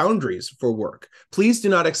are my boundaries for work. Please do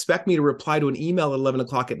not expect me to reply to an email at 11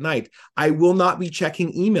 o'clock at night. I will not be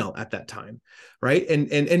checking email at that time. Right?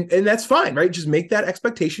 And that's fine, right? Just make that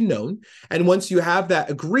expectation known. And once you have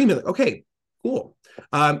that agreement, okay, cool.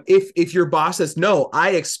 If your boss says, no,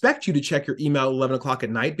 I expect you to check your email at 11 o'clock at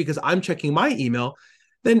night because I'm checking my email,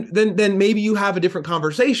 then maybe you have a different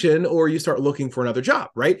conversation or you start looking for another job,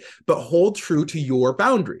 right? But hold true to your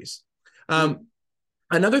boundaries.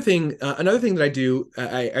 Another thing that I do,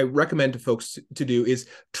 I recommend to folks to do is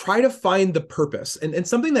try to find the purpose and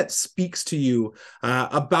something that speaks to you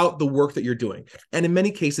about the work that you're doing. And in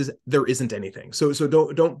many cases, there isn't anything. So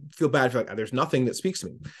don't feel bad if like there's nothing that speaks to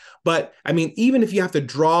me. But I mean, even if you have to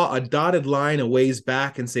draw a dotted line a ways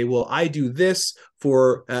back and say, well, I do this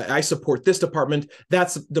for I support this department,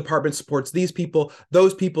 that department supports these people,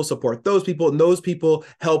 those people support those people, and those people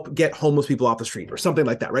help get homeless people off the street or something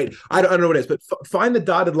like that, right? I don't know what it is, but find the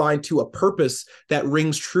dotted line to a purpose that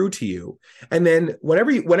rings true to you. And then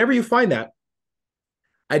whenever you find that,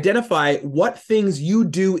 identify what things you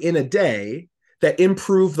do in a day that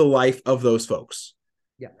improve the life of those folks.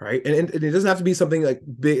 Yeah. Right. And it doesn't have to be something like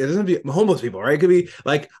big. It doesn't have to be homeless people, right? It could be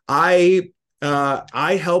like I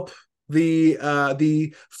help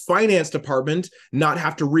the finance department not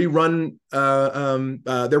have to rerun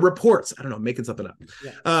their reports. I don't know, I'm making something up.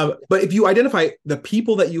 Yeah. But if you identify the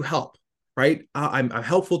people that you help, right? I'm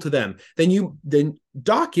helpful to them. Then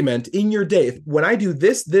document in your day. When I do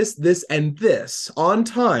this, and this on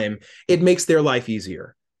time, it makes their life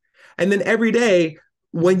easier. And then every day,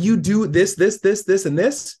 when you do this, and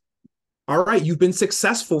this, all right, you've been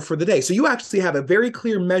successful for the day. So you actually have a very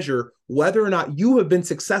clear measure whether or not you have been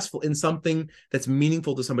successful in something that's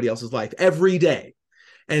meaningful to somebody else's life every day.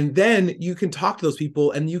 And then you can talk to those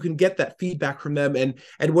people and you can get that feedback from them. And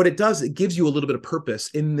what it does, it gives you a little bit of purpose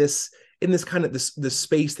in this kind of this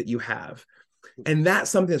space that you have. And that's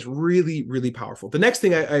something that's really, really powerful. The next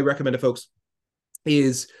thing I recommend to folks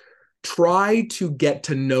is try to get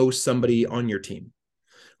to know somebody on your team.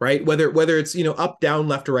 Right? Whether it's, up, down,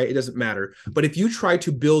 left, or right, it doesn't matter. But if you try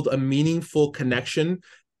to build a meaningful connection,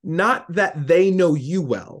 not that they know you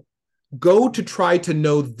well, go to try to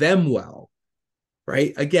know them well,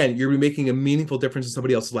 right? Again, you're making a meaningful difference in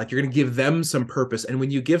somebody else's life. You're going to give them some purpose. And when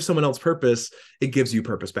you give someone else purpose, it gives you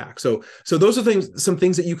purpose back. So those are some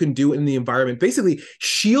things that you can do in the environment, basically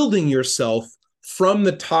shielding yourself from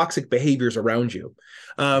the toxic behaviors around you.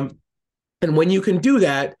 And when you can do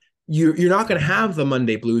that, you're not going to have the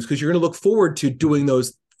Monday blues because you're going to look forward to doing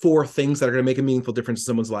those 4 things that are going to make a meaningful difference in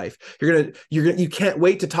someone's life. You can't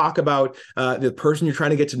wait to talk about the person you're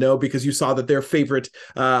trying to get to know because you saw that their favorite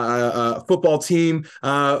football team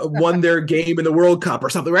won their game in the World Cup or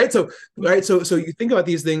something, right? So you think about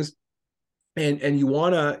these things, and you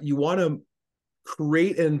wanna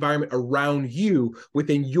create an environment around you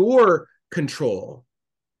within your control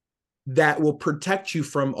that will protect you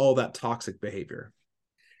from all that toxic behavior.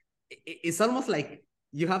 It's almost like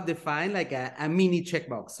you have defined like a mini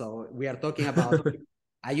checkbox. So we are talking about,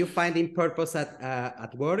 are you finding purpose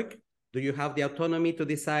at work? Do you have the autonomy to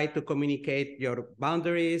decide to communicate your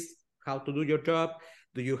boundaries, how to do your job?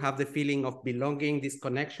 Do you have the feeling of belonging, this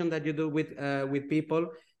connection that you do with people?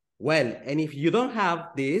 Well, and if you don't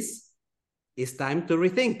have this, it's time to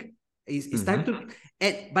rethink. It's time to,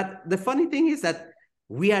 but the funny thing is that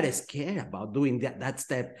we are scared about doing that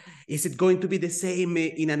step. Is it going to be the same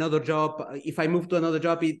in another job? If I move to another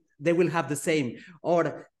job, they will have the same.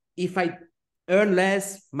 Or if I earn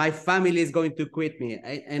less, my family is going to quit me.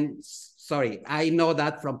 And sorry, I know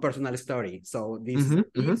that from personal story. So this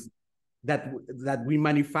is that we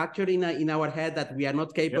manufacture in our head, that we are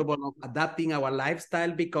not capable of adapting our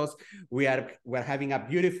lifestyle because we're having a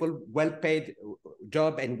beautiful, well-paid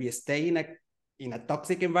job and we stay in a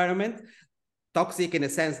toxic environment. Toxic in a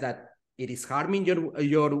sense that it is harming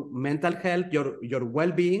your mental health, your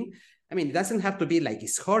well-being. I mean, it doesn't have to be like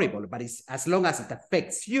it's horrible, but it's as long as it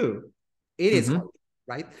affects you, it is horrible,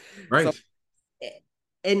 right? Right. So,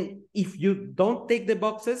 and if you don't take the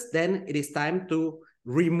boxes, then it is time to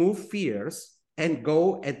remove fears and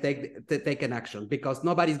go and take an action, because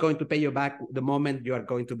nobody's going to pay you back the moment you are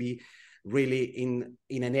going to be really in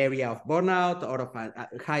an area of burnout or of a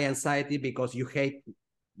high anxiety because you hate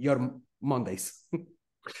your Mondays.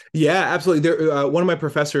 Yeah, absolutely. There, one of my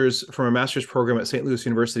professors from a master's program at St. Louis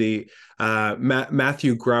University,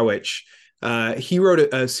 Matthew Growich, he wrote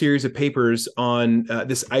a series of papers on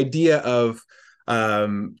this idea of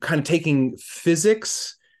kind of taking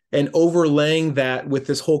physics and overlaying that with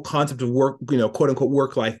this whole concept of work, quote unquote,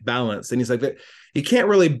 work-life balance. And he's like, that you can't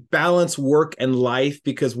really balance work and life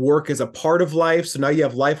because work is a part of life. So now you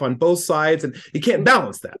have life on both sides and you can't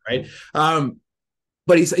balance that, right?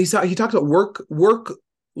 But he talks about work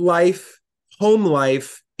life, home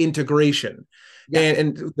life integration. Yeah.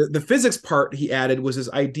 And the physics part he added was this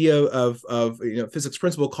idea of physics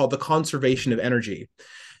principle called the conservation of energy.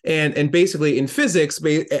 And basically in physics,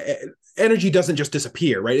 energy doesn't just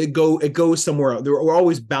disappear, right? It goes somewhere else. We're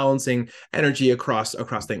always balancing energy across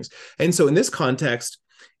things. And so in this context,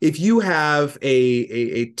 if you have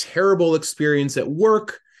a terrible experience at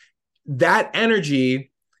work, that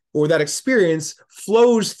energy or that experience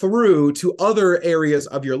flows through to other areas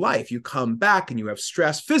of your life. You come back and you have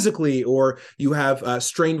stress physically, or you have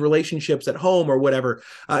strained relationships at home or whatever.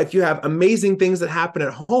 If you have amazing things that happen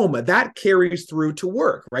at home, that carries through to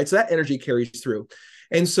work, right? So that energy carries through.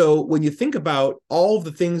 And so when you think about all of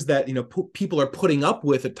the things that, people are putting up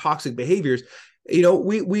with at toxic behaviors,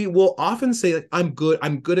 we will often say, like, I'm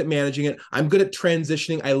good at managing it. I'm good at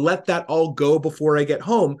transitioning. I let that all go before I get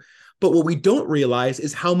home. But what we don't realize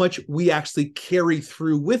is how much we actually carry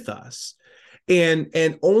through with us.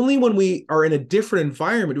 And only when we are in a different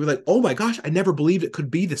environment, we're like, oh my gosh, I never believed it could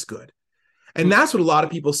be this good. And that's what a lot of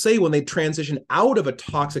people say when they transition out of a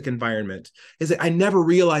toxic environment, is that I never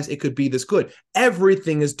realized it could be this good.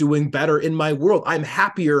 Everything is doing better in my world. I'm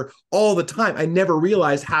happier all the time. I never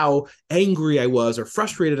realized how angry I was or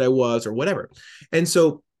frustrated I was or whatever. And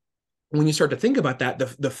so when you start to think about that,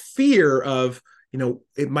 the fear of,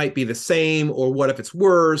 it might be the same, or what if it's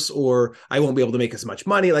worse, or I won't be able to make as much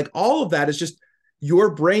money. Like, all of that is just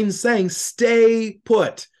your brain saying, stay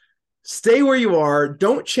put, stay where you are.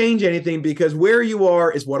 Don't change anything, because where you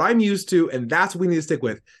are is what I'm used to. And that's what we need to stick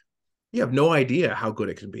with. You have no idea how good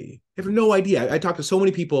it can be. You have no idea. I talked to so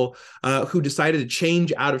many people who decided to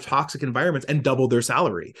change out of toxic environments and double their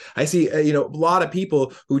salary. I see, a lot of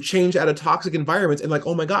people who change out of toxic environments and like,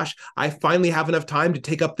 oh my gosh, I finally have enough time to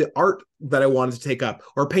take up the art that I wanted to take up,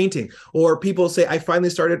 or painting. Or people say, I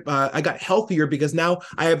finally started, I got healthier because now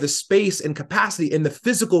I have the space and capacity and the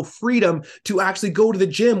physical freedom to actually go to the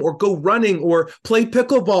gym or go running or play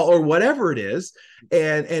pickleball or whatever it is.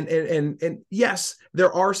 And yes,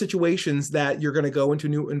 there are situations that you're going to go into a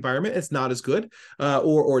new environment. It's not as good,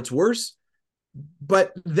 or it's worse,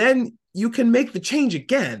 but then you can make the change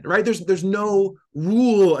again, right? There's no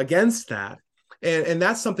rule against that. And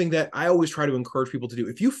that's something that I always try to encourage people to do.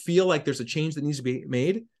 If you feel like there's a change that needs to be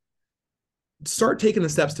made, start taking the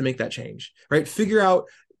steps to make that change, right? Figure out,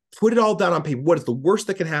 put it all down on paper. What is the worst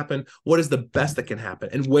that can happen? What is the best that can happen?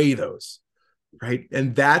 And weigh those. Right.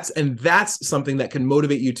 And that's something that can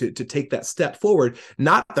motivate you to take that step forward,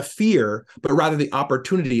 not the fear, but rather the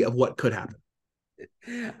opportunity of what could happen.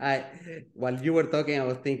 While you were talking, I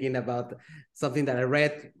was thinking about something that I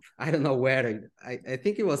read. I don't know where. I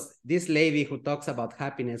think it was this lady who talks about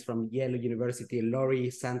happiness from Yale University, Laurie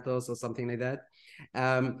Santos or something like that.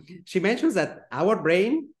 She mentions that our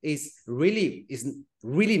brain is really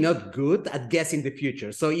not good at guessing the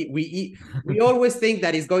future. So we always think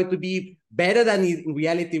that it's going to be better than it in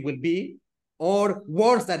reality will be, or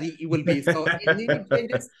worse than it will be. So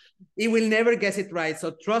it will never guess it right.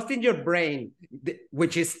 So trusting your brain,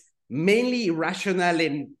 which is mainly irrational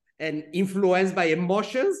and influenced by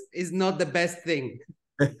emotions, is not the best thing.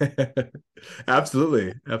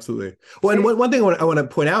 Absolutely. Well, and one thing I want to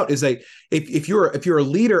point out is like, if you're a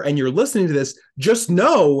leader and you're listening to this, just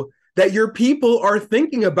know that your people are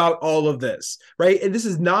thinking about all of this, right? And this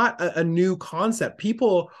is not a new concept.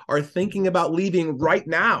 People are thinking about leaving right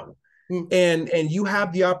now. And you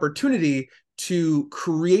have the opportunity to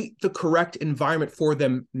create the correct environment for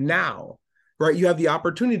them now, right? You have the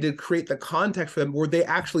opportunity to create the context for them where they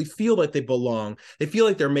actually feel like they belong. They feel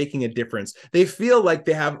like they're making a difference. They feel like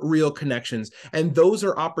they have real connections. And those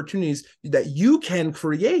are opportunities that you can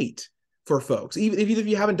create for folks. Even if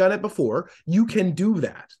you haven't done it before, you can do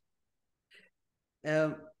that.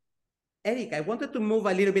 Eric, I wanted to move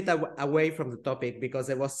a little bit away from the topic, because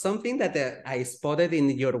there was something that I spotted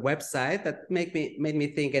in your website that made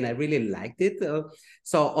me think, and I really liked it.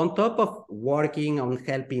 So on top of working on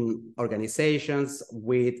helping organizations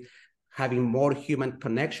with having more human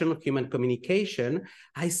connection, human communication,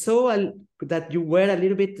 I saw that you were a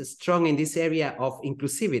little bit strong in this area of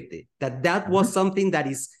inclusivity, that was something that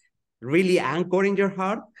is really anchoring your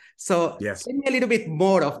heart. So yes. Tell me a little bit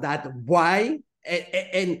more of that. Why?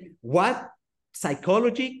 And what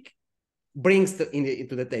psychology brings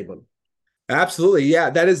into the table. Absolutely. Yeah,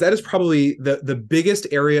 that is probably the biggest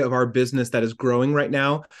area of our business that is growing right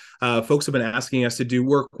now. Folks have been asking us to do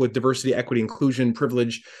work with diversity, equity, inclusion,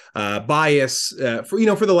 privilege, bias for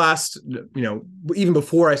the last, even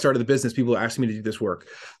before I started the business, people are asking me to do this work.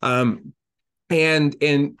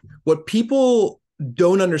 And what people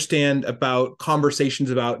don't understand about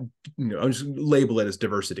conversations about, I'll just label it as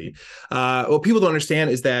diversity. What people don't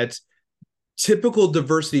understand is that typical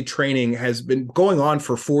diversity training has been going on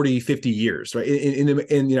for 40, 50 years, right? In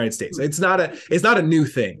the United States. It's not a new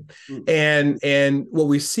thing. And what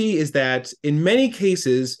we see is that in many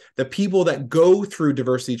cases, the people that go through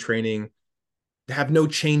diversity training have no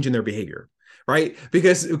change in their behavior, right?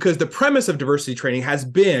 Because the premise of diversity training has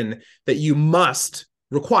been that you must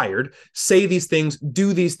required say these things,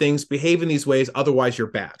 do these things, behave in these ways, otherwise you're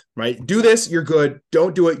bad, right? Do this, you're good.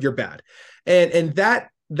 Don't do it, you're bad. And that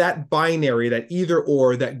binary, that either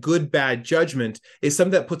or, that good bad judgment is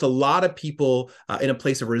something that puts a lot of people in a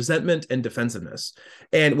place of resentment and defensiveness.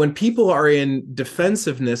 And when people are in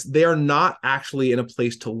defensiveness, they are not actually in a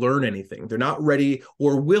place to learn anything. They're not ready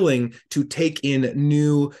or willing to take in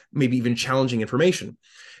new, maybe even challenging information.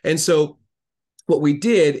 And so what we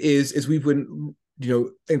did is we've been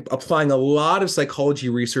applying a lot of psychology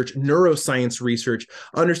research, neuroscience research,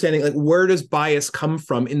 understanding like where does bias come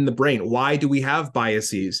from in the brain? Why do we have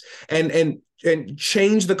biases? And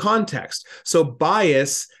change the context. So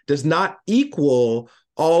bias does not equal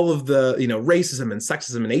all of the racism and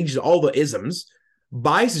sexism and ageism, all the isms.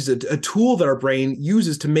 Bias is a tool that our brain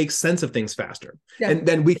uses to make sense of things faster. Yeah. And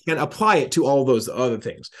then we can apply it to all those other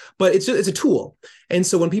things. But it's a tool. And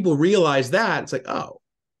so when people realize that, it's like, oh,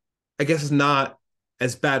 I guess it's not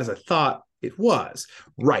as bad as I thought it was.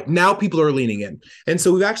 Right. Now people are leaning in. And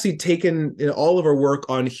so we've actually taken all of our work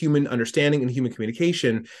on human understanding and human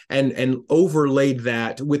communication and overlaid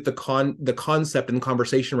that with the concept and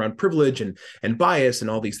conversation around privilege and bias and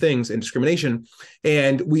all these things and discrimination.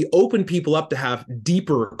 And we open people up to have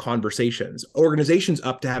deeper conversations, organizations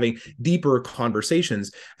up to having deeper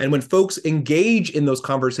conversations. And when folks engage in those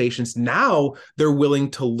conversations, now they're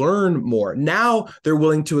willing to learn more. Now they're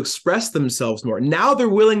willing to express themselves more. Now they're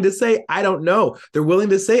willing to say, I don't know. They're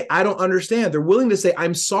willing to say, I don't understand. They're willing to say,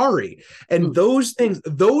 I'm sorry. And those things,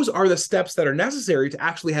 those are the steps that are necessary to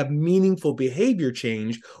actually have meaningful behavior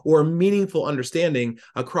change or meaningful understanding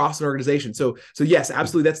across an organization. So yes,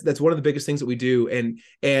 absolutely. That's one of the biggest things that we do.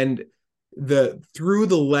 And through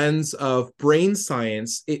the lens of brain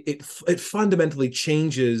science, it fundamentally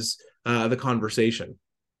changes the conversation.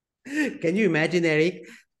 Can you imagine, Eric?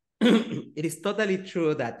 It is totally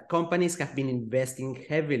true that companies have been investing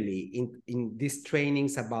heavily in these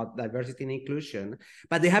trainings about diversity and inclusion,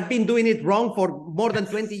 but they have been doing it wrong for more than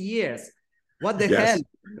 20 years. What the hell?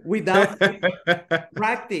 Without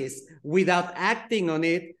practice, without acting on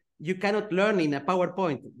it, you cannot learn in a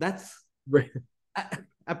PowerPoint. That's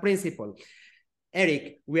a principle.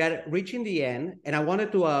 Eric, we are reaching the end, and I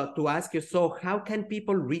wanted to ask you, so how can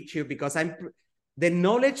people reach you? Because the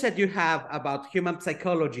knowledge that you have about human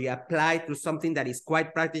psychology applied to something that is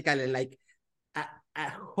quite practical and like a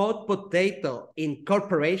hot potato in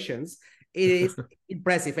corporations, it is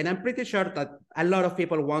impressive. And I'm pretty sure that a lot of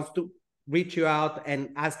people want to reach you out and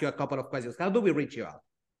ask you a couple of questions. How do we reach you out?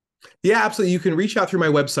 Yeah, absolutely. You can reach out through my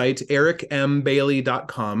website,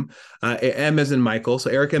 ericmbailey.com, M as in Michael.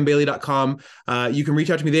 So ericmbailey.com. You can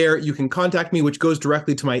reach out to me there. You can contact me, which goes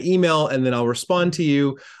directly to my email, and then I'll respond to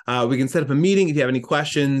you. We can set up a meeting if you have any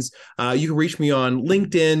questions. You can reach me on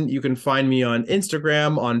LinkedIn. You can find me on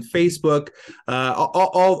Instagram, on Facebook,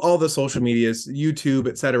 all the social medias, YouTube,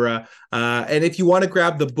 etc. And if you want to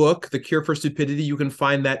grab the book, The Cure for Stupidity, you can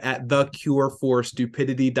find that at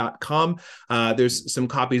thecureforstupidity.com. There's some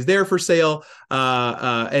copies there for sale,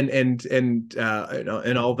 and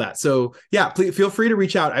all that. So yeah, please feel free to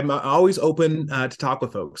reach out. I'm always open to talk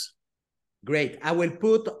with folks. Great. I will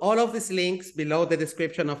put all of these links below the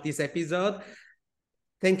description of this episode.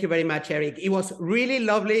 Thank you very much, Eric. It was really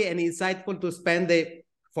lovely and insightful to spend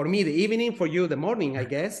for me, the evening, for you, the morning, I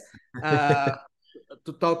guess, to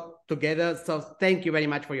talk together. So thank you very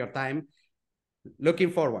much for your time.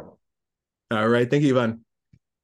 Looking forward. All right. Thank you, Ivan.